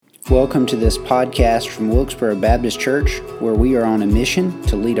Welcome to this podcast from Wilkesboro Baptist Church, where we are on a mission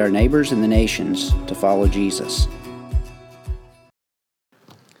to lead our neighbors and the nations to follow Jesus.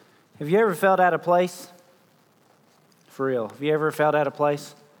 Have you ever felt out of place? For real, have you ever felt out of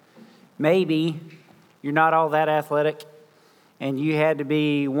place? Maybe you're not all that athletic and you had to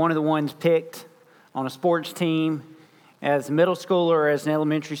be one of the ones picked on a sports team as a middle schooler or as an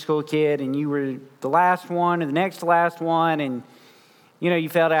elementary school kid, and you were the last one or the next to last one, and you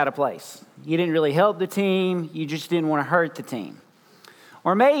felt out of place. You didn't really help the team. You just didn't want to hurt the team.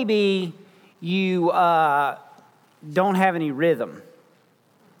 Or maybe you don't have any rhythm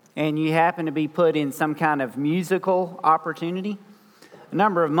and you happen to be put in some kind of musical opportunity. A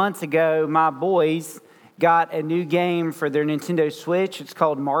number of months ago, my boys got a new game for their Nintendo Switch. It's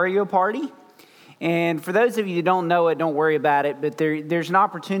called Mario Party. And for those of you who don't know it, don't worry about it, but there's an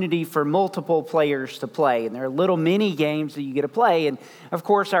opportunity for multiple players to play. And there are little mini games that you get to play. And of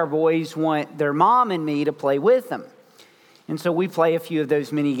course, our boys want their mom and me to play with them. And so we play a few of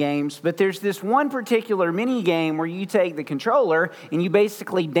those mini games. But there's this one particular mini game where you take the controller and you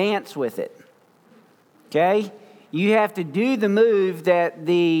basically dance with it. Okay? You have to do the move that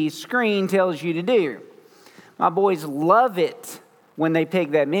the screen tells you to do. My boys love it when they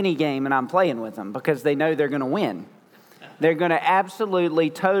pick that mini game and I'm playing with them, because they know they're going to win. They're going to absolutely,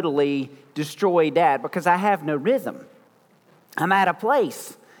 totally destroy Dad because I have no rhythm. I'm out of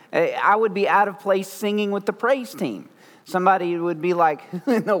place. I would be out of place singing with the praise team. Somebody would be like,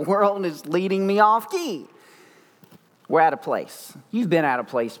 who in the world is leading me off key? We're out of place. You've been out of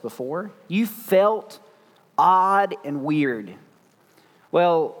place before. You felt odd and weird.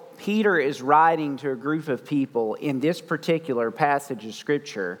 Well, Peter is writing to a group of people in this particular passage of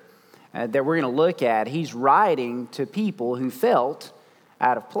Scripture that we're going to look at. He's writing to people who felt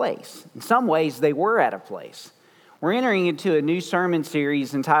out of place. In some ways, they were out of place. We're entering into a new sermon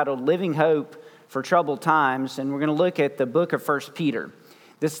series entitled Living Hope for Troubled Times, and we're going to look at the book of 1 Peter.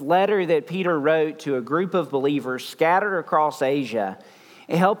 This letter that Peter wrote to a group of believers scattered across Asia,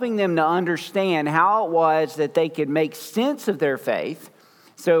 helping them to understand how it was that they could make sense of their faith,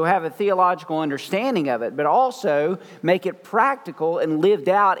 so have a theological understanding of it, but also make it practical and lived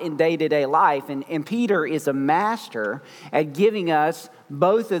out in day-to-day life. And Peter is a master at giving us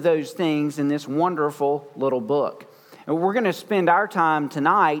both of those things in this wonderful little book. And we're going to spend our time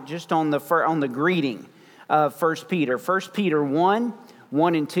tonight just on the greeting of 1 Peter. 1 Peter 1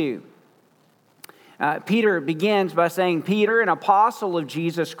 and 2. Peter begins by saying, Peter, an apostle of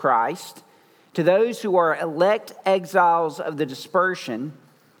Jesus Christ, to those who are elect exiles of the dispersion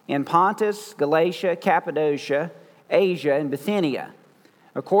in Pontus, Galatia, Cappadocia, Asia, and Bithynia,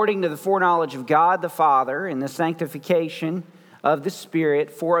 according to the foreknowledge of God the Father and the sanctification of the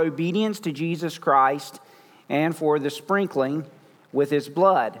Spirit, for obedience to Jesus Christ and for the sprinkling with His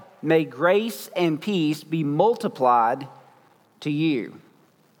blood. May grace and peace be multiplied to you.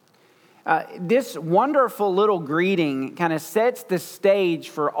 This wonderful little greeting kind of sets the stage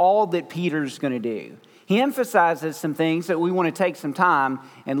for all that Peter's going to do. He emphasizes some things that we want to take some time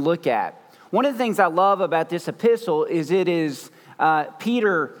and look at. One of the things I love about this epistle is it is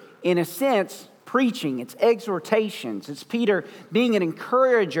Peter, in a sense, preaching. It's exhortations. It's Peter being an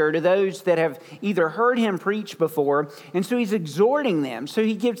encourager to those that have either heard him preach before, and so he's exhorting them. So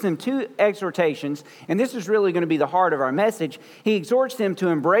he gives them two exhortations, and this is really going to be the heart of our message. He exhorts them to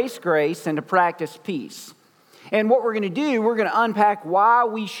embrace grace and to practice peace. And what we're going to do, we're going to unpack why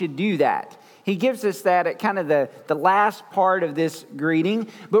we should do that. He gives us that at kind of the last part of this greeting,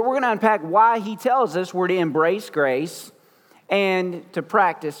 but we're going to unpack why he tells us we're to embrace grace and to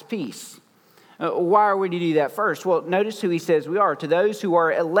practice peace. Why are we to do that first? Well, notice who he says we are. To those who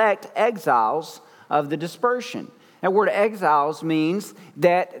are elect exiles of the dispersion. That word exiles means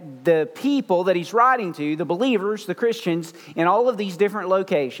that the people that he's writing to, the believers, the Christians, in all of these different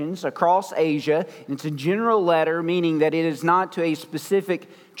locations across Asia, and it's a general letter, meaning that it is not to a specific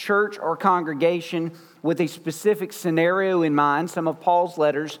church or congregation with a specific scenario in mind. Some of Paul's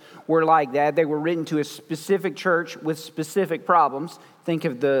letters were like that. They were written to a specific church with specific problems. Think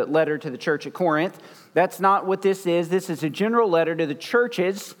of the letter to the church at Corinth. That's not what this is. This is a general letter to the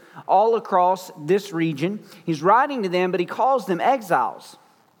churches all across this region. He's writing to them, but he calls them exiles.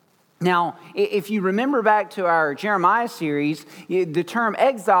 Now, if you remember back to our Jeremiah series, the term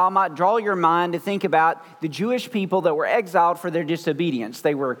exile might draw your mind to think about the Jewish people that were exiled for their disobedience.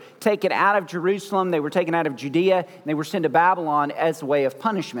 They were taken out of Jerusalem, they were taken out of Judea, and they were sent to Babylon as a way of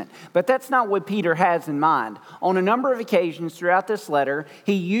punishment. But that's not what Peter has in mind. On a number of occasions throughout this letter,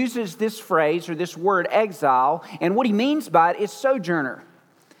 he uses this phrase or this word exile, and what he means by it is sojourner.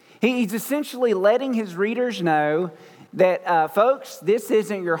 He's essentially letting his readers know that, folks, this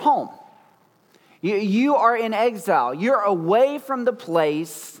isn't your home. You are in exile. You're away from the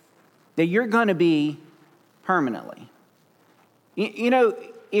place that you're going to be permanently. You know,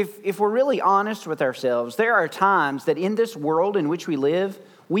 if we're really honest with ourselves, there are times that in this world in which we live,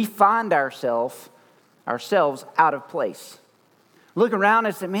 we find ourselves out of place. Look around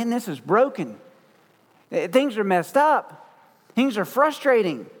and say, man, this is broken. Things are messed up. Things are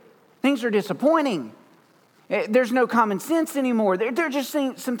frustrating. Things are disappointing. There's no common sense anymore. They're just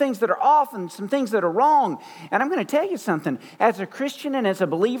seeing some things that are off and some things that are wrong. And I'm going to tell you something. As a Christian and as a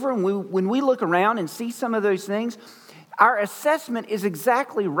believer, when we look around and see some of those things, our assessment is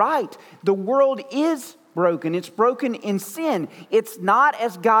exactly right. The world is broken. It's broken in sin. It's not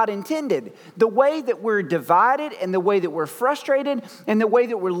as God intended. The way that we're divided and the way that we're frustrated and the way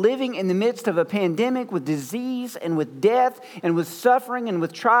that we're living in the midst of a pandemic with disease and with death and with suffering and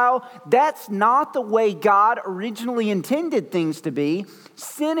with trial, that's not the way God originally intended things to be.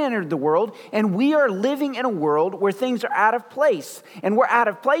 Sin entered the world, and we are living in a world where things are out of place. And we're out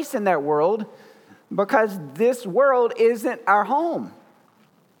of place in that world because this world isn't our home.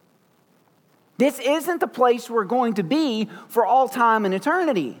 This isn't the place we're going to be for all time and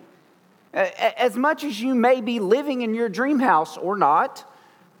eternity. As much as you may be living in your dream house or not,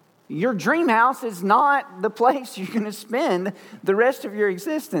 your dream house is not the place you're going to spend the rest of your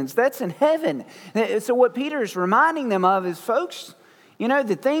existence. That's in heaven. So what Peter is reminding them of is, folks, you know,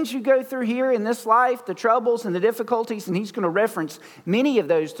 the things you go through here in this life, the troubles and the difficulties, and he's going to reference many of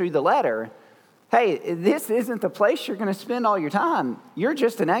those through the letter. Hey, this isn't the place you're going to spend all your time. You're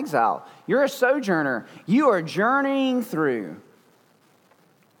just an exile. You're a sojourner. You are journeying through.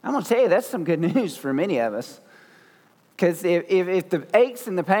 I'm going to tell you, that's some good news for many of us. Because if the aches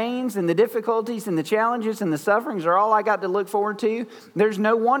and the pains and the difficulties and the challenges and the sufferings are all I got to look forward to, there's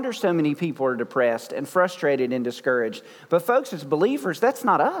no wonder so many people are depressed and frustrated and discouraged. But folks, as believers, that's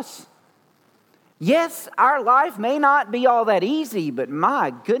not us. Yes, our life may not be all that easy, but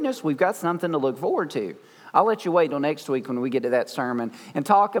my goodness, we've got something to look forward to. I'll let you wait till next week when we get to that sermon and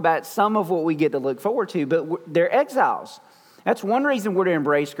talk about some of what we get to look forward to, but they're exiles. That's one reason we're to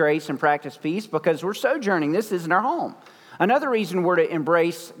embrace grace and practice peace, because we're sojourning. This isn't our home. Another reason we're to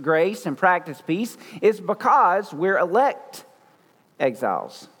embrace grace and practice peace is because we're elect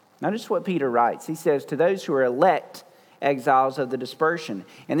exiles. Notice what Peter writes. He says, to those who are elect exiles of the dispersion.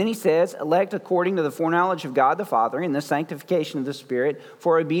 And then he says, elect according to the foreknowledge of God the Father and the sanctification of the Spirit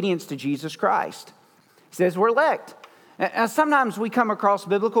for obedience to Jesus Christ. He says we're elect. Now, sometimes we come across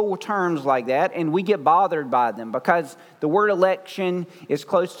biblical terms like that and we get bothered by them because the word election is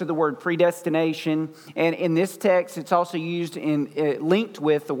close to the word predestination. And in this text, it's also used linked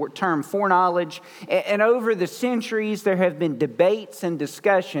with the term foreknowledge. And over the centuries, there have been debates and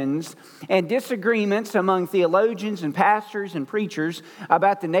discussions and disagreements among theologians and pastors and preachers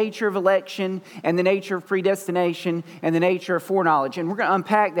about the nature of election and the nature of predestination and the nature of foreknowledge. And we're going to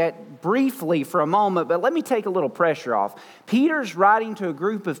unpack that briefly for a moment, but let me take a little pressure off. Peter's writing to a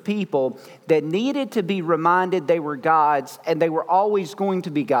group of people that needed to be reminded they were God's and they were always going to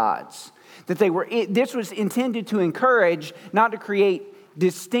be God's. This was intended to encourage, not to create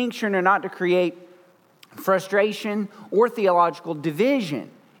distinction or not to create frustration or theological division.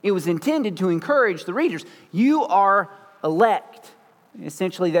 It was intended to encourage the readers. You are elect.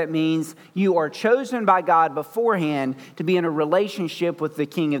 Essentially, that means you are chosen by God beforehand to be in a relationship with the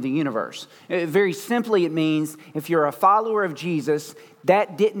King of the universe. Very simply, it means if you're a follower of Jesus,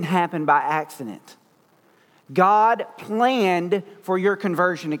 that didn't happen by accident. God planned for your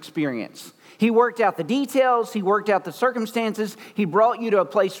conversion experience. He worked out the details. He worked out the circumstances. He brought you to a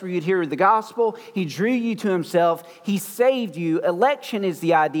place where you'd hear the gospel. He drew you to himself. He saved you. Election is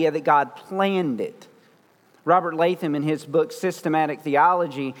the idea that God planned it. Robert Latham, in his book, Systematic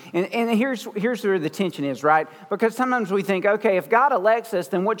Theology, and here's where the tension is, right? Because sometimes we think, okay, if God elects us,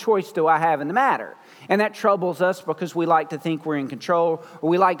 then what choice do I have in the matter? And that troubles us because we like to think we're in control, or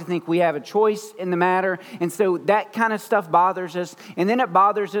we like to think we have a choice in the matter. And so that kind of stuff bothers us. And then it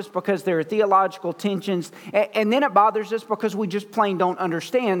bothers us because there are theological tensions. And then it bothers us because we just plain don't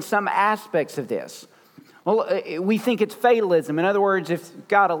understand some aspects of this. Well, we think it's fatalism. In other words, if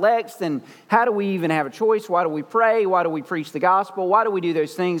God elects, then how do we even have a choice? Why do we pray? Why do we preach the gospel? Why do we do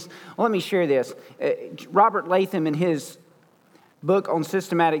those things? Well, let me share this. Robert Latham, in his book on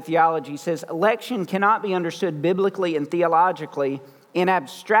systematic theology, says, election cannot be understood biblically and theologically in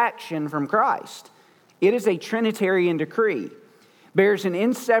abstraction from Christ. It is a Trinitarian decree. bears an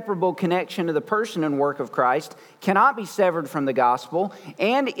inseparable connection to the person and work of Christ, cannot be severed from the gospel,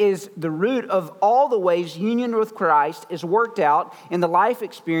 and is the root of all the ways union with Christ is worked out in the life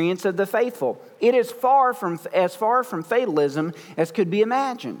experience of the faithful. It is as far from fatalism as could be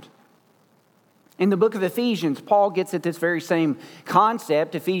imagined. In the book of Ephesians, Paul gets at this very same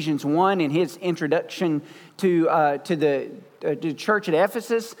concept. Ephesians 1, in his introduction to the church at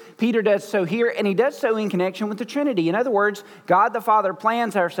Ephesus, Peter does so here, and he does so in connection with the Trinity. In other words, God the Father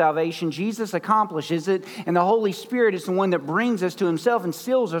plans our salvation, Jesus accomplishes it, and the Holy Spirit is the one that brings us to himself and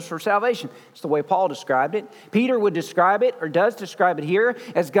seals us for salvation. It's the way Paul described it. Peter would describe it, or does describe it here,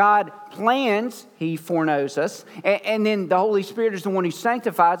 as God plans, he foreknows us, and then the Holy Spirit is the one who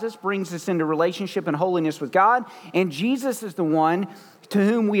sanctifies us, brings us into relationship and holiness with God, and Jesus is the one to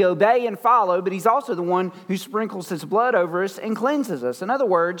whom we obey and follow, but he's also the one who sprinkles his blood over us and cleanses us. In other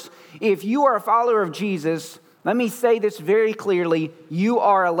words, if you are a follower of Jesus, let me say this very clearly, you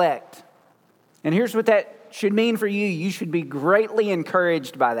are elect. And here's what that should mean for you. You should be greatly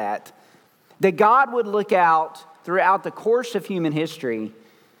encouraged by that. That God would look out throughout the course of human history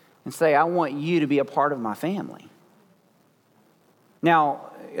and say, I want you to be a part of my family.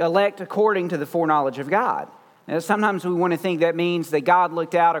 Now, elect according to the foreknowledge of God. Sometimes we want to think that means that God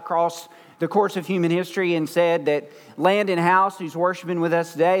looked out across the course of human history and said that Landon House, who's worshiping with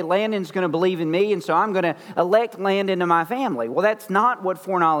us today, Landon's going to believe in me, and so I'm going to elect Landon to my family. Well, that's not what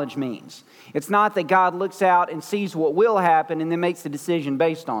foreknowledge means. It's not that God looks out and sees what will happen and then makes a decision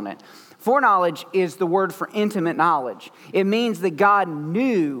based on it. Foreknowledge is the word for intimate knowledge. It means that God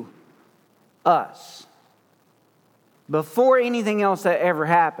knew us before anything else that ever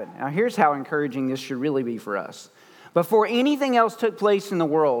happened. Now, here's how encouraging this should really be for us. Before anything else took place in the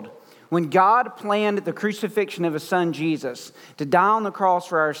world, when God planned the crucifixion of his son Jesus to die on the cross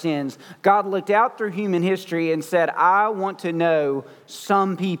for our sins, God looked out through human history and said, I want to know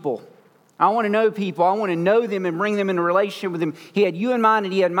some people. I want to know people. I want to know them and bring them into relationship with him. He had you in mind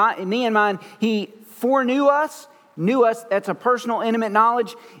and he had me in mind. He foreknew us. Knew us, that's a personal, intimate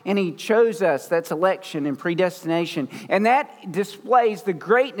knowledge, and he chose us, that's election and predestination. And that displays the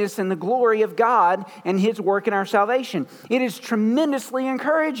greatness and the glory of God and his work in our salvation. It is tremendously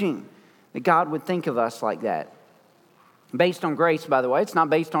encouraging that God would think of us like that. Based on grace, by the way. It's not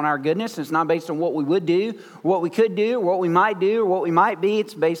based on our goodness. It's not based on what we would do, what we could do, or what we might do, or what we might be.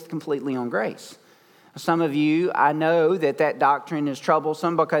 It's based completely on grace. Some of you, I know that doctrine is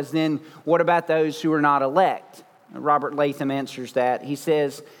troublesome because then what about those who are not elect? Robert Latham answers that. He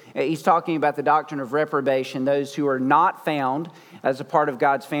says, he's talking about the doctrine of reprobation, those who are not found as a part of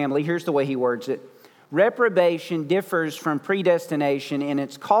God's family. Here's the way he words it. Reprobation differs from predestination in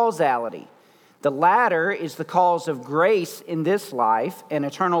its causality. The latter is the cause of grace in this life and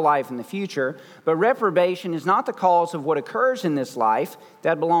eternal life in the future, but reprobation is not the cause of what occurs in this life.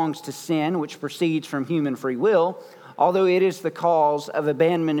 That belongs to sin, which proceeds from human free will, although it is the cause of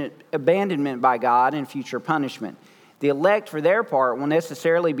abandonment by God and future punishment. The elect, for their part, will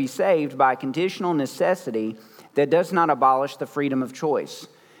necessarily be saved by a conditional necessity that does not abolish the freedom of choice.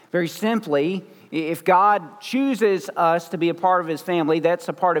 Very simply, if God chooses us to be a part of his family, that's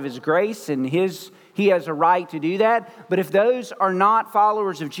a part of his grace, and he has a right to do that. But if those are not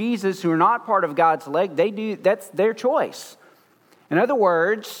followers of Jesus, who are not part of God's elect, that's their choice. In other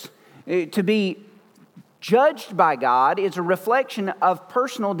words, to be judged by God is a reflection of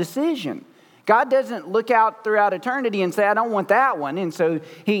personal decision. God doesn't look out throughout eternity and say, I don't want that one, and so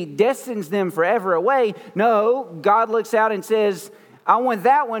he destines them forever away. No, God looks out and says, I want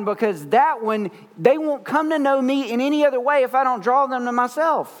that one because that one, they won't come to know me in any other way if I don't draw them to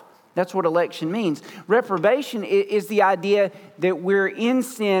myself. That's what election means. Reprobation is the idea that we're in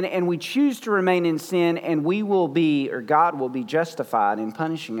sin and we choose to remain in sin, and we will be, or God will be justified in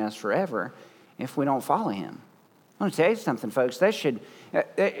punishing us forever if we don't follow him. I want to tell you something, folks. That should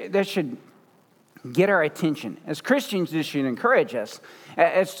get our attention. As Christians, this should encourage us.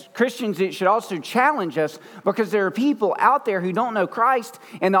 As Christians, it should also challenge us, because there are people out there who don't know Christ,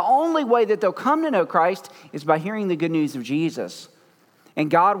 and the only way that they'll come to know Christ is by hearing the good news of Jesus and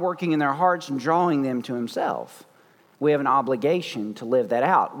God working in their hearts and drawing them to himself. We have an obligation to live that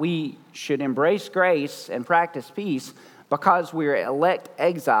out. We should embrace grace and practice peace because we are elect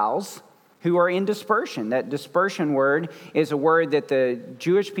exiles who are in dispersion. That dispersion word is a word that the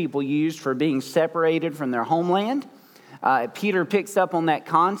Jewish people used for being separated from their homeland. Peter picks up on that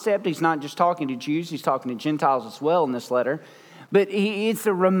concept. He's not just talking to Jews, he's talking to Gentiles as well in this letter. But it's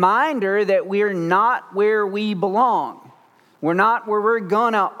a reminder that we're not where we belong. We're not where we're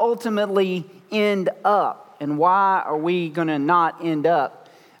going to ultimately end up. And why are we going to not end up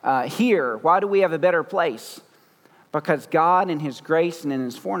here? Why do we have a better place? because God in His grace and in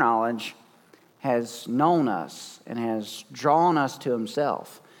His foreknowledge has known us and has drawn us to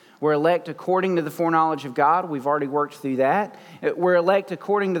Himself. We're elect according to the foreknowledge of God. We've already worked through that. We're elect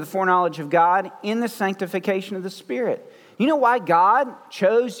according to the foreknowledge of God in the sanctification of the Spirit. You know why God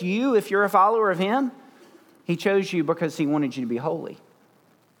chose you if you're a follower of Him? He chose you because He wanted you to be holy.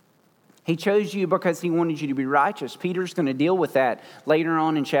 He chose you because He wanted you to be righteous. Peter's going to deal with that later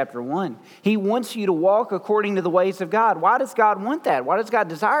on in chapter 1. He wants you to walk according to the ways of God. Why does God want that? Why does God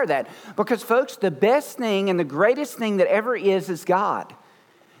desire that? Because, folks, the best thing and the greatest thing that ever is God.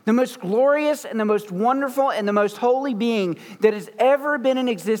 The most glorious and the most wonderful and the most holy being that has ever been in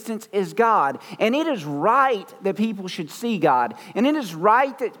existence is God. And it is right that people should see God. And it is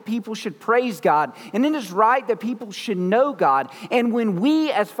right that people should praise God. And it is right that people should know God. And when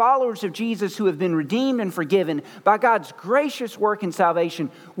we, as followers of Jesus who have been redeemed and forgiven by God's gracious work in salvation,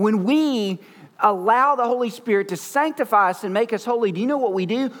 when we allow the Holy Spirit to sanctify us and make us holy, do you know what we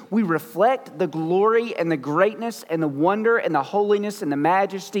do? We reflect the glory and the greatness and the wonder and the holiness and the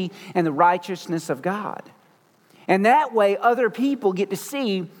majesty and the righteousness of God. And that way, other people get to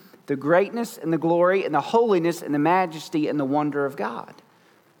see the greatness and the glory and the holiness and the majesty and the wonder of God.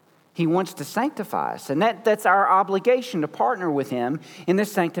 He wants to sanctify us, and that's our obligation to partner with Him in the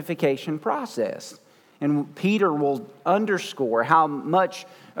sanctification process. And Peter will underscore how much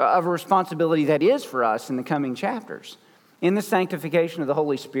of a responsibility that is for us in the coming chapters. In the sanctification of the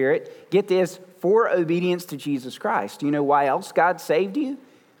Holy Spirit, get this, for obedience to Jesus Christ. Do you know why else God saved you?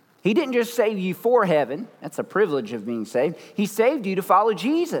 He didn't just save you for heaven. That's a privilege of being saved. He saved you to follow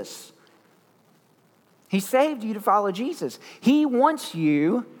Jesus. He saved you to follow Jesus. He wants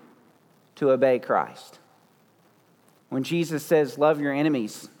you to obey Christ. When Jesus says, love your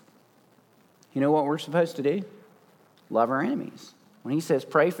enemies, you know what we're supposed to do? Love our enemies. When He says,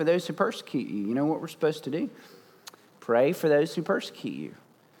 pray for those who persecute you, you know what we're supposed to do? Pray for those who persecute you.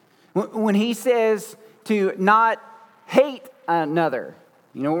 When He says to not hate another,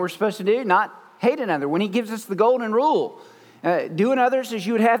 you know what we're supposed to do? Not hate another. When He gives us the golden rule, doing others as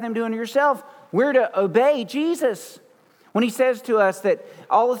you would have them doing to yourself, we're to obey Jesus. When He says to us that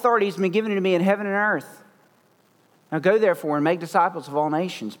all authority has been given to me in heaven and earth, now go therefore and make disciples of all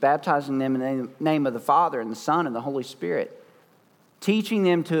nations, baptizing them in the name of the Father and the Son and the Holy Spirit, teaching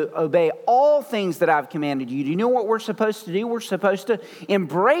them to obey all things that I've commanded you. Do you know what we're supposed to do? We're supposed to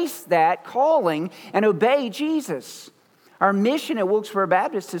embrace that calling and obey Jesus. Our mission at Wilkesboro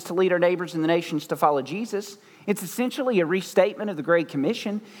Baptist is to lead our neighbors and the nations to follow Jesus. It's essentially a restatement of the Great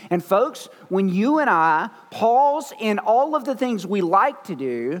Commission. And folks, when you and I pause in all of the things we like to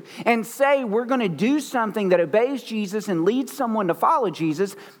do and say we're going to do something that obeys Jesus and leads someone to follow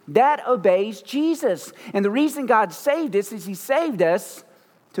Jesus, that obeys Jesus. And the reason God saved us is He saved us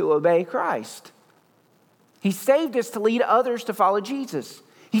to obey Christ. He saved us to lead others to follow Jesus.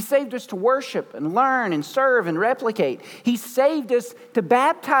 He saved us to worship and learn and serve and replicate. He saved us to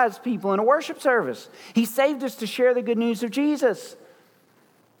baptize people in a worship service. He saved us to share the good news of Jesus.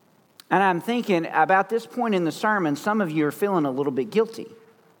 And I'm thinking about this point in the sermon, some of you are feeling a little bit guilty.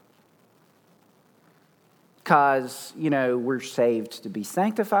 Because, we're saved to be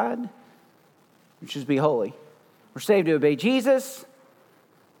sanctified, which is be holy. We're saved to obey Jesus.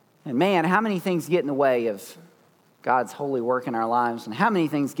 And man, how many things get in the way of God's holy work in our lives, and how many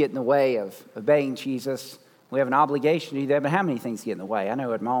things get in the way of obeying Jesus? We have an obligation to do that, but how many things get in the way? I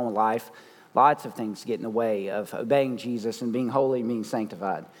know in my own life, lots of things get in the way of obeying Jesus and being holy and being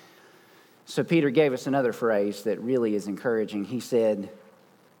sanctified. So Peter gave us another phrase that really is encouraging. He said,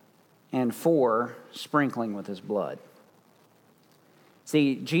 and for sprinkling with His blood.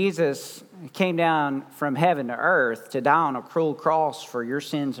 See, Jesus came down from heaven to earth to die on a cruel cross for your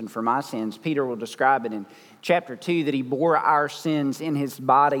sins and for my sins. Peter will describe it in chapter 2 that He bore our sins in His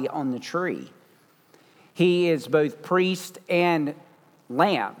body on the tree. He is both priest and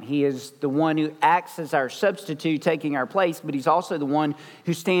lamb. He is the one who acts as our substitute, taking our place, but He's also the one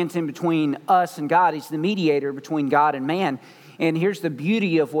who stands in between us and God. He's the mediator between God and man. And here's the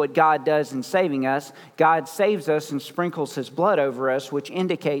beauty of what God does in saving us. God saves us and sprinkles His blood over us, which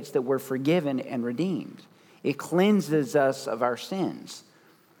indicates that we're forgiven and redeemed. It cleanses us of our sins.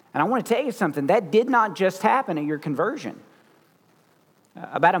 And I want to tell you something, that did not just happen at your conversion.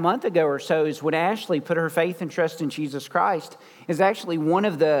 About a month ago or so is when Ashley put her faith and trust in Jesus Christ. Is actually one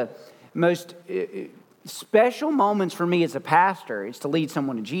of the most special moments for me as a pastor is to lead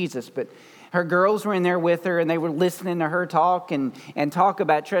someone to Jesus. But her girls were in there with her, and they were listening to her talk and talk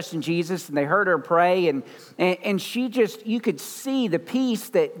about trusting Jesus, and they heard her pray, and she just, you could see the peace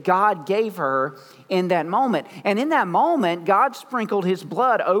that God gave her in that moment. And in that moment, God sprinkled His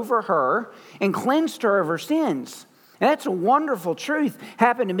blood over her and cleansed her of her sins. And that's a wonderful truth.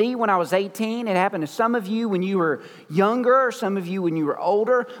 Happened to me when I was 18. It happened to some of you when you were younger, some of you when you were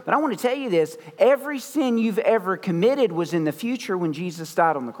older. But I want to tell you this, every sin you've ever committed was in the future when Jesus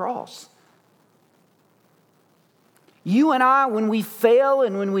died on the cross. You and I, when we fail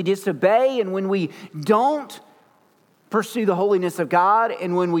and when we disobey and when we don't pursue the holiness of God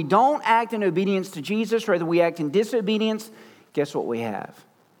and when we don't act in obedience to Jesus, rather we act in disobedience, guess what we have?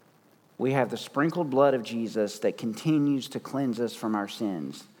 We have the sprinkled blood of Jesus that continues to cleanse us from our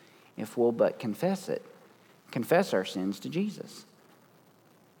sins if we'll but confess it. Confess our sins to Jesus.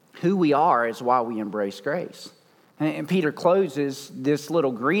 Who we are is why we embrace grace. And Peter closes this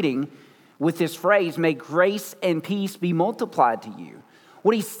little greeting with this phrase, may grace and peace be multiplied to you.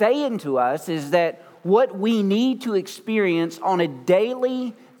 What he's saying to us is that what we need to experience on a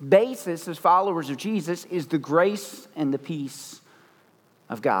daily basis as followers of Jesus is the grace and the peace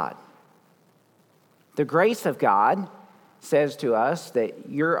of God. The grace of God says to us that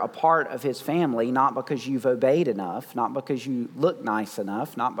you're a part of his family, not because you've obeyed enough, not because you look nice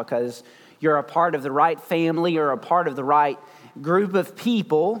enough, not because you're a part of the right family or a part of the right group of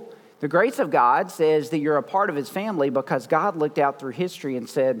people. The grace of God says that you're a part of his family because God looked out through history and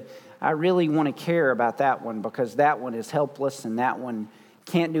said, I really want to care about that one because that one is helpless and that one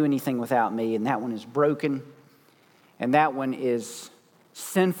can't do anything without me and that one is broken and that one is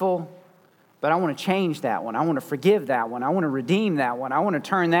sinful. But I want to change that one. I want to forgive that one. I want to redeem that one. I want to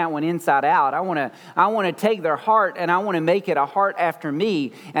turn that one inside out. I want to take their heart and I want to make it a heart after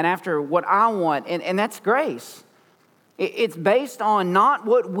me and after what I want. And that's grace. It's based on not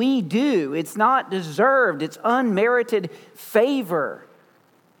what we do. It's not deserved. It's unmerited favor.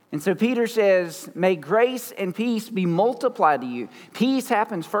 And so Peter says, may grace and peace be multiplied to you. Peace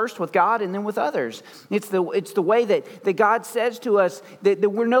happens first with God and then with others. It's the way that God says to us that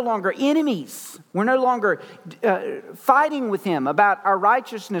we're no longer enemies. We're no longer fighting with him about our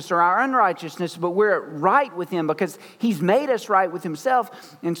righteousness or our unrighteousness, but we're right with him because he's made us right with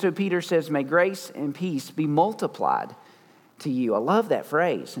himself. And so Peter says, may grace and peace be multiplied to you. I love that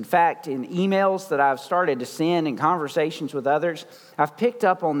phrase. In fact, in emails that I've started to send and conversations with others, I've picked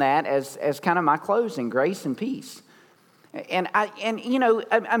up on that as kind of my closing, grace and peace. And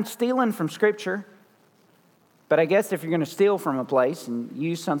I'm stealing from Scripture, but I guess if you're going to steal from a place and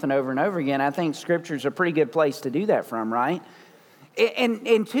use something over and over again, I think Scripture's a pretty good place to do that from, right?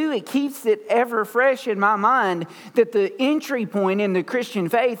 And two, it keeps it ever fresh in my mind that the entry point in the Christian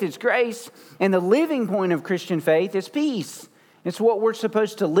faith is grace, and the living point of Christian faith is peace. It's what we're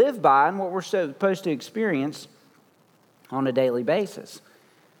supposed to live by and what we're supposed to experience on a daily basis.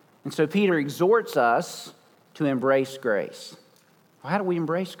 And so Peter exhorts us to embrace grace. Well, how do we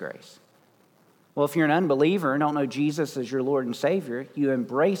embrace grace? Well, if you're an unbeliever and don't know Jesus as your Lord and Savior, you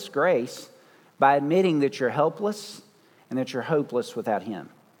embrace grace by admitting that you're helpless and that you're hopeless without him.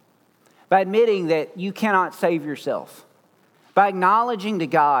 By admitting that you cannot save yourself. By acknowledging to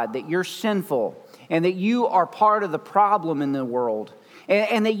God that you're sinful and that you are part of the problem in the world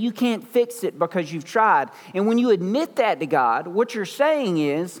and that you can't fix it because you've tried. And when you admit that to God, what you're saying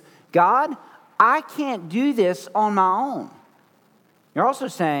is, God, I can't do this on my own. You're also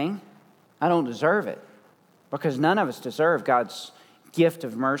saying, I don't deserve it, because none of us deserve God's gift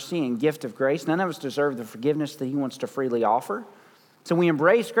of mercy and gift of grace. None of us deserve the forgiveness that he wants to freely offer. So we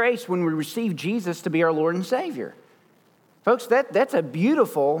embrace grace when we receive Jesus to be our Lord and Savior. Folks, that's a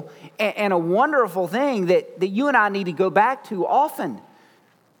beautiful and a wonderful thing that you and I need to go back to often.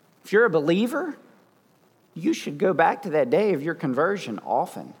 If you're a believer, you should go back to that day of your conversion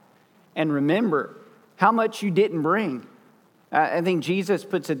often and remember how much you didn't bring. I think Jesus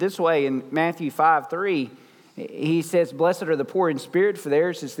puts it this way in Matthew 5:3. He says, blessed are the poor in spirit, for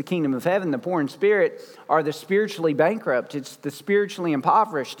theirs is the kingdom of heaven. The poor in spirit are the spiritually bankrupt. It's the spiritually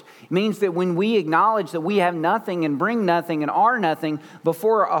impoverished. It means that when we acknowledge that we have nothing and bring nothing and are nothing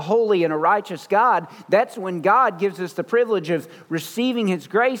before a holy and a righteous God, that's when God gives us the privilege of receiving his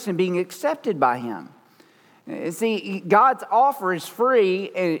grace and being accepted by him. See, God's offer is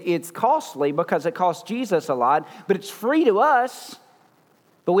free. It's costly because it costs Jesus a lot, but it's free to us.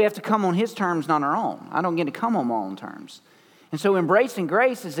 But we have to come on his terms, not our own. I don't get to come on my own terms. And so embracing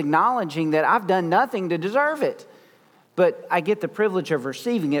grace is acknowledging that I've done nothing to deserve it. But I get the privilege of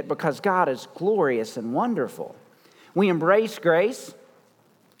receiving it because God is glorious and wonderful. We embrace grace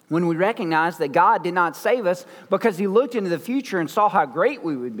when we recognize that God did not save us because he looked into the future and saw how great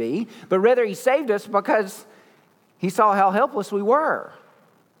we would be, but rather he saved us because he saw how helpless we were.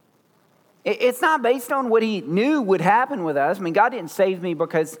 It's not based on what he knew would happen with us. I mean, God didn't save me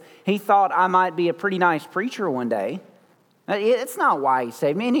because he thought I might be a pretty nice preacher one day. It's not why he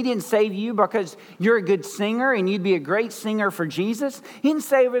saved me. And he didn't save you because you're a good singer and you'd be a great singer for Jesus. He didn't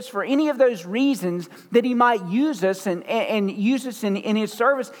save us for any of those reasons that he might use us and use us in his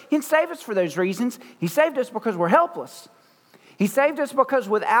service. He didn't save us for those reasons. He saved us because we're helpless. He saved us because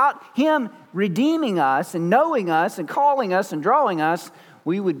without him redeeming us and knowing us and calling us and drawing us,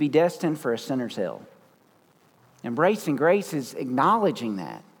 we would be destined for a sinner's hell. Embracing grace is acknowledging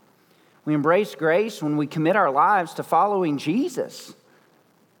that. We embrace grace when we commit our lives to following Jesus.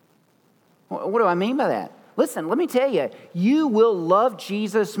 What do I mean by that? Listen, let me tell you, you will love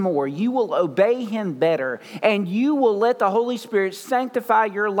Jesus more, you will obey him better, and you will let the Holy Spirit sanctify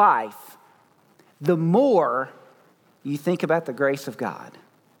your life the more you think about the grace of God.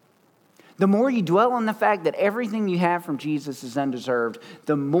 The more you dwell on the fact that everything you have from Jesus is undeserved,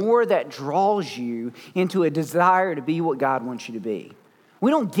 the more that draws you into a desire to be what God wants you to be. We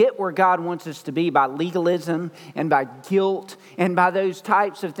don't get where God wants us to be by legalism and by guilt and by those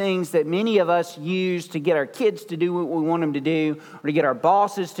types of things that many of us use to get our kids to do what we want them to do, or to get our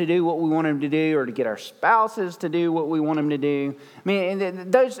bosses to do what we want them to do, or to get our spouses to do what we want them to do. I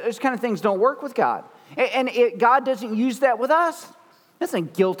mean, those kind of things don't work with God. And God doesn't use that with us. It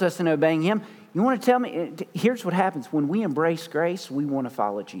doesn't guilt us in obeying him. You want to tell me, here's what happens. When we embrace grace, we want to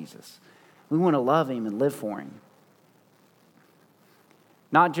follow Jesus. We want to love him and live for him.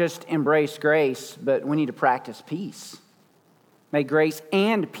 Not just embrace grace, but we need to practice peace. May grace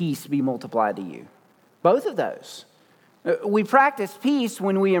and peace be multiplied to you. Both of those. We practice peace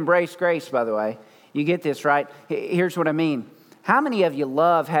when we embrace grace, by the way. You get this, right? Here's what I mean. How many of you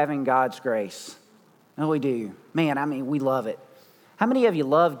love having God's grace? Oh, we do. Man, I mean, we love it. How many of you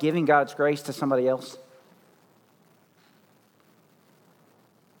love giving God's grace to somebody else?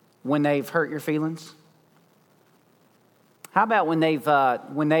 When they've hurt your feelings? How about when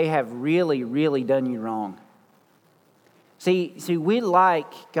they have really, really done you wrong? See, we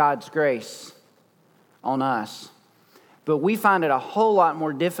like God's grace on us, but we find it a whole lot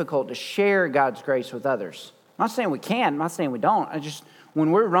more difficult to share God's grace with others. I'm not saying we can, I'm not saying we don't.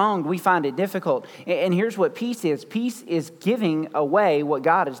 When we're wronged, we find it difficult. And here's what peace is. Peace is giving away what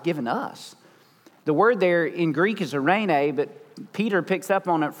God has given us. The word there in Greek is eirene, but Peter picks up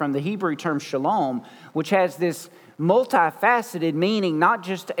on it from the Hebrew term shalom, which has this multifaceted meaning, not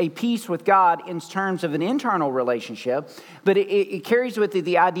just a peace with God in terms of an internal relationship, but it carries with it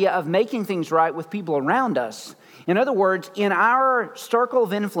the idea of making things right with people around us. In other words, in our circle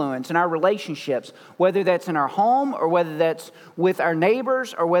of influence, in our relationships, whether that's in our home or whether that's with our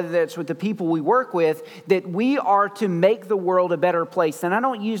neighbors or whether that's with the people we work with, that we are to make the world a better place. And I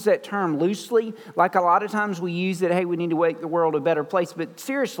don't use that term loosely, like a lot of times we use it, hey, we need to make the world a better place. But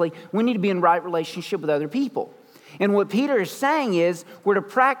seriously, we need to be in right relationship with other people. And what Peter is saying is we're to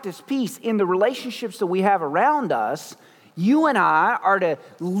practice peace in the relationships that we have around us. You and I are to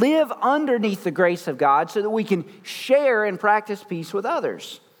live underneath the grace of God so that we can share and practice peace with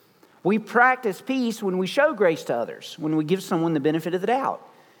others. We practice peace when we show grace to others, when we give someone the benefit of the doubt.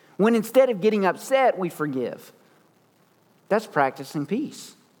 When instead of getting upset, we forgive. That's practicing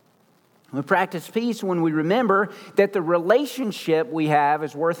peace. We practice peace when we remember that the relationship we have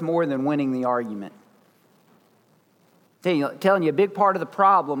is worth more than winning the argument. Telling you, a big part of the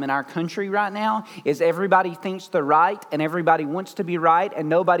problem in our country right now is everybody thinks they're right and everybody wants to be right and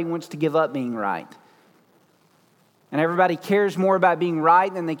nobody wants to give up being right. And everybody cares more about being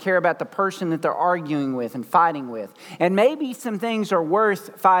right than they care about the person that they're arguing with and fighting with. And maybe some things are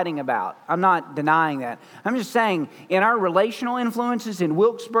worth fighting about. I'm not denying that. I'm just saying, in our relational influences in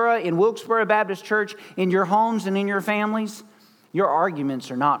Wilkesboro Baptist Church, in your homes and in your families, your arguments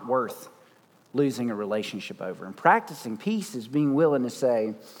are not worth losing a relationship over. And practicing peace is being willing to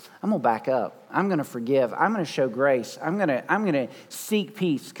say, I'm going to back up. I'm going to forgive. I'm going to show grace. I'm going to seek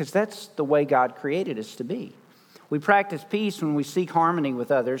peace because that's the way God created us to be. We practice peace when we seek harmony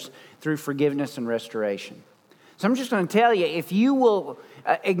with others through forgiveness and restoration. So I'm just going to tell you, if you will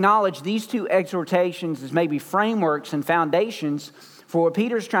acknowledge these two exhortations as maybe frameworks and foundations for what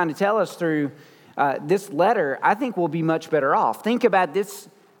Peter's trying to tell us through this letter, I think we'll be much better off. Think about this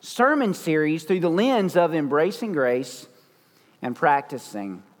sermon series through the lens of embracing grace and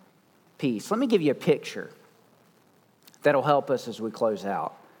practicing peace. Let me give you a picture that'll help us as we close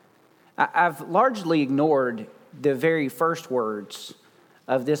out. I've largely ignored the very first words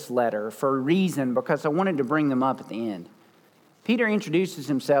of this letter for a reason, because I wanted to bring them up at the end. Peter introduces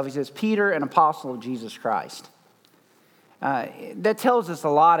himself. He says, Peter, an apostle of Jesus Christ. That tells us a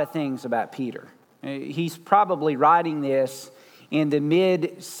lot of things about Peter. He's probably writing this in the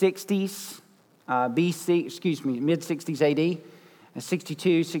mid-60s BC, mid-60s AD,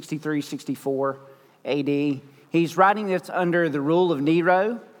 62, 63, 64 AD. He's writing this under the rule of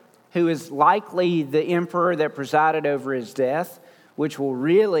Nero, who is likely the emperor that presided over his death, which will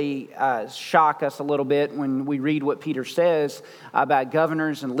really shock us a little bit when we read what Peter says about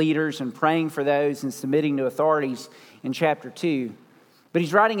governors and leaders and praying for those and submitting to authorities in chapter 2. But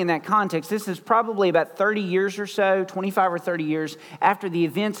he's writing in that context. This is probably about 30 years or so, 25 or 30 years after the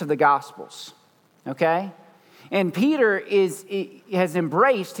events of the Gospels, okay? And Peter has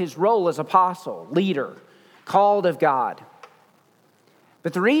embraced his role as apostle, leader, called of God.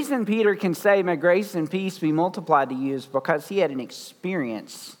 But the reason Peter can say, "May grace and peace be multiplied to you," is because he had an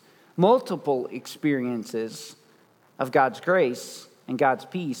experience, multiple experiences of God's grace and God's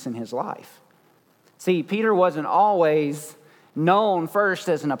peace in his life. See, Peter wasn't always known first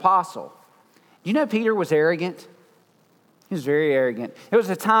as an apostle. Do you know Peter was arrogant? He was very arrogant. There was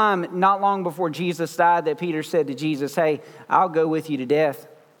a time not long before Jesus died that Peter said to Jesus, "Hey, I'll go with you to death.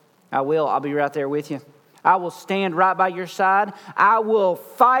 I will. I'll be right there with you. I will stand right by your side. I will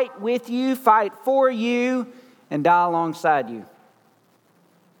fight with you, fight for you, and die alongside you."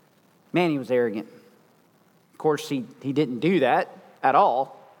 Man, he was arrogant. Of course, he didn't do that at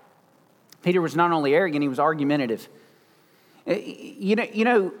all. Peter was not only arrogant, he was argumentative. You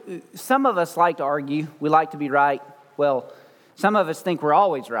know, some of us like to argue. We like to be right. Well, some of us think we're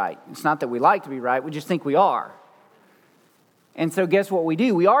always right. It's not that we like to be right. We just think we are. And so guess what we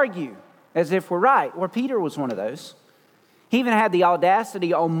do? We argue as if we're right. Well, Peter was one of those. He even had the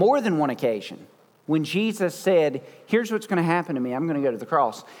audacity on more than one occasion when Jesus said, "Here's what's going to happen to me. I'm going to go to the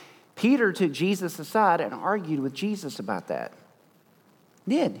cross." Peter took Jesus aside and argued with Jesus about that.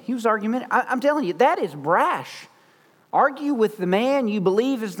 He did. He was argumentative. I'm telling you, that is brash. Argue with the man you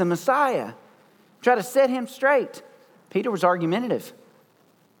believe is the Messiah. Try to set him straight. Peter was argumentative.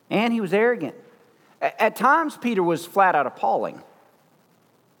 And he was arrogant. At times, Peter was flat out appalling.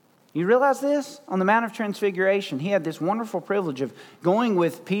 You realize this? On the Mount of Transfiguration, he had this wonderful privilege of going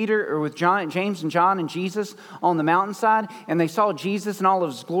with Peter or with James and John and Jesus on the mountainside, and they saw Jesus in all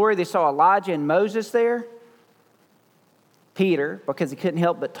of his glory. They saw Elijah and Moses there. Peter, because he couldn't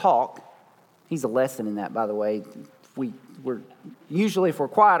help but talk, he's a lesson in that, by the way. If we're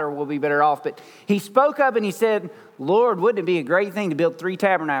quieter, we'll be better off. But he spoke up and he said, "Lord, wouldn't it be a great thing to build 3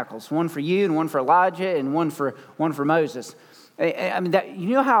 tabernacles, one for you and one for Elijah and one for Moses?" I mean,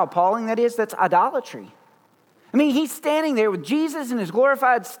 you know how appalling that is? That's idolatry. I mean, he's standing there with Jesus in his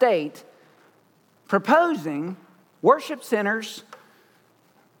glorified state, proposing worship centers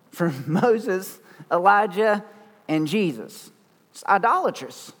for Moses, Elijah, and Jesus. It's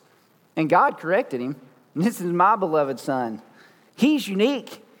idolatrous. And God corrected him. "This is my beloved son. He's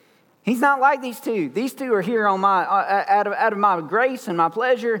unique. He's not like these two. These two are here on my out of my grace and my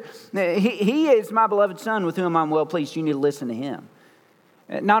pleasure. He is my beloved son with whom I'm well pleased. You need to listen to him."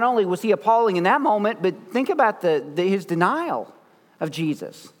 Not only was he appalling in that moment, but think about his denial of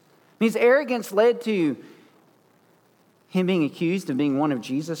Jesus. His arrogance led to him being accused of being one of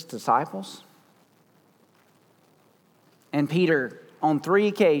Jesus' disciples. And Peter, on 3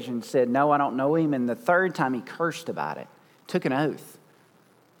 occasions, said, "No, I don't know him." And the third time, he cursed about it, took an oath.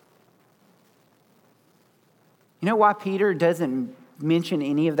 You know why Peter doesn't mention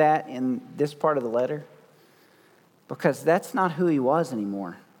any of that in this part of the letter? Because that's not who he was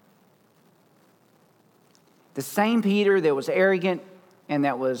anymore. The same Peter that was arrogant and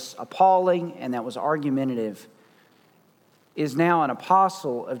that was appalling and that was argumentative is now an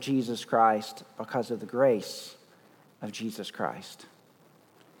apostle of Jesus Christ because of the grace of Jesus Christ.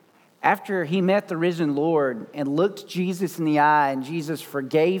 After he met the risen Lord and looked Jesus in the eye, and Jesus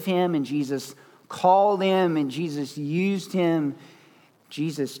forgave him, and Jesus called him, and Jesus used him,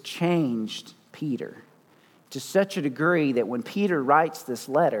 Jesus changed Peter to such a degree that when Peter writes this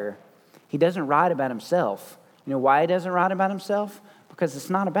letter, he doesn't write about himself. You know why he doesn't write about himself? Because it's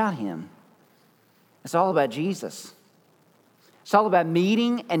not about him. It's all about Jesus. It's all about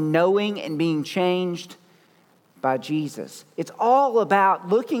meeting and knowing and being changed by Jesus. It's all about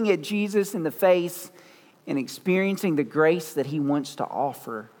looking at Jesus in the face and experiencing the grace that he wants to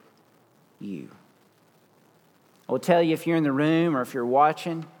offer you. I will tell you, if you're in the room or if you're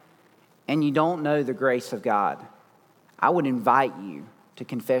watching and you don't know the grace of God, I would invite you to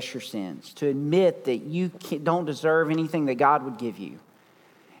confess your sins, to admit that you don't deserve anything that God would give you,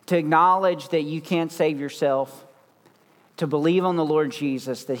 to acknowledge that you can't save yourself, to believe on the Lord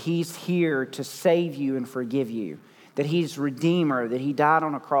Jesus, that he's here to save you and forgive you, that he's Redeemer, that he died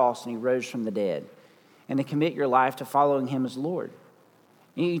on a cross and he rose from the dead, and to commit your life to following him as Lord.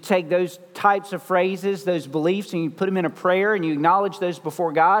 You take those types of phrases, those beliefs, and you put them in a prayer and you acknowledge those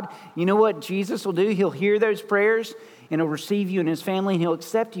before God. You know what Jesus will do? He'll hear those prayers and he'll receive you in his family and he'll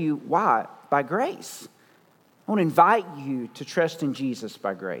accept you. Why? By grace. I want to invite you to trust in Jesus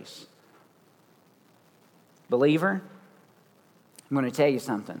by grace. Believer, I'm going to tell you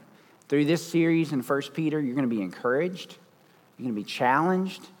something. Through this series in 1 Peter, you're going to be encouraged, you're going to be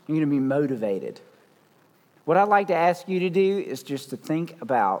challenged, you're going to be motivated. What I'd like to ask you to do is just to think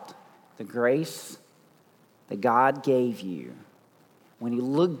about the grace that God gave you when He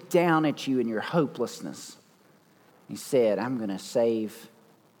looked down at you in your hopelessness. He said, I'm going to save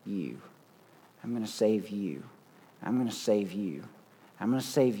you. I'm going to save you. I'm going to save you. I'm going to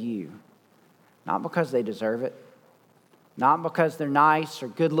save you. Not because they deserve it. Not because they're nice or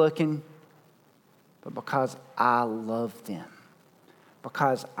good looking. But because I love them.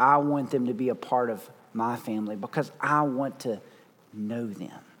 Because I want them to be a part of my family. Because I want to know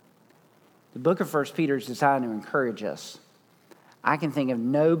them. The book of 1 Peter is designed to encourage us. I can think of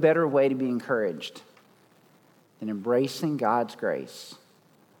no better way to be encouraged than embracing God's grace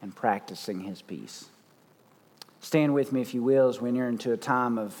and practicing His peace. Stand with me, if you will, as we enter into a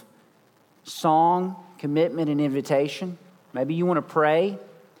time of song, commitment, and invitation. Maybe you want to pray.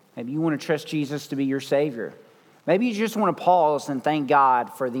 Maybe you want to trust Jesus to be your Savior. Maybe you just want to pause and thank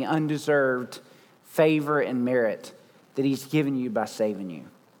God for the undeserved favor and merit that He's given you by saving you.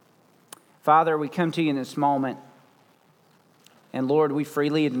 Father, we come to you in this moment. And Lord, we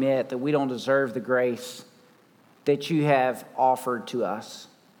freely admit that we don't deserve the grace that you have offered to us.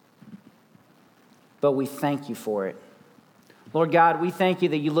 But we thank you for it. Lord God, we thank you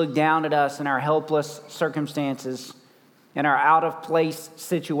that you look down at us in our helpless circumstances, in our out-of-place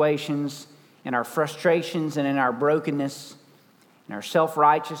situations, in our frustrations and in our brokenness, in our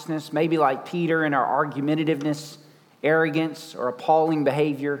self-righteousness, maybe like Peter in our argumentativeness, arrogance, or appalling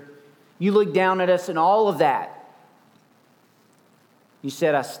behavior. You look down at us in all of that. You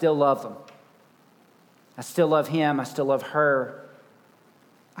said, I still love them. I still love him. I still love her.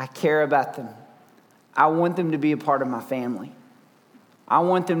 I care about them. I want them to be a part of my family. I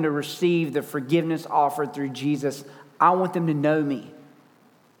want them to receive the forgiveness offered through Jesus. I want them to know me.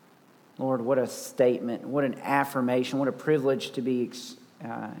 Lord, what a statement, what an affirmation, what a privilege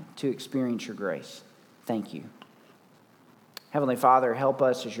to experience your grace. Thank you. Heavenly Father, help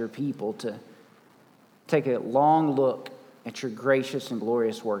us as your people to take a long look at your gracious and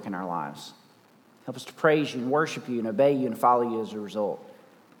glorious work in our lives. Help us to praise you and worship you and obey you and follow you as a result.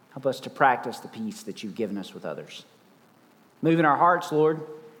 Help us to practice the peace that you've given us with others. Move in our hearts, Lord.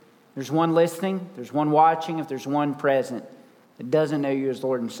 There's one listening, there's one watching, if there's one present that doesn't know you as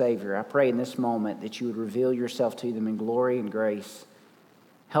Lord and Savior, I pray in this moment that you would reveal yourself to them in glory and grace.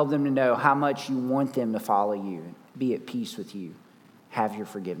 Help them to know how much you want them to follow you, be at peace with you, have your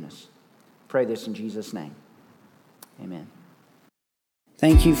forgiveness. Pray this in Jesus' name. Amen.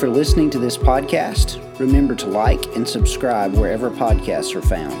 Thank you for listening to this podcast. Remember to like and subscribe wherever podcasts are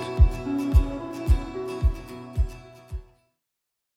found.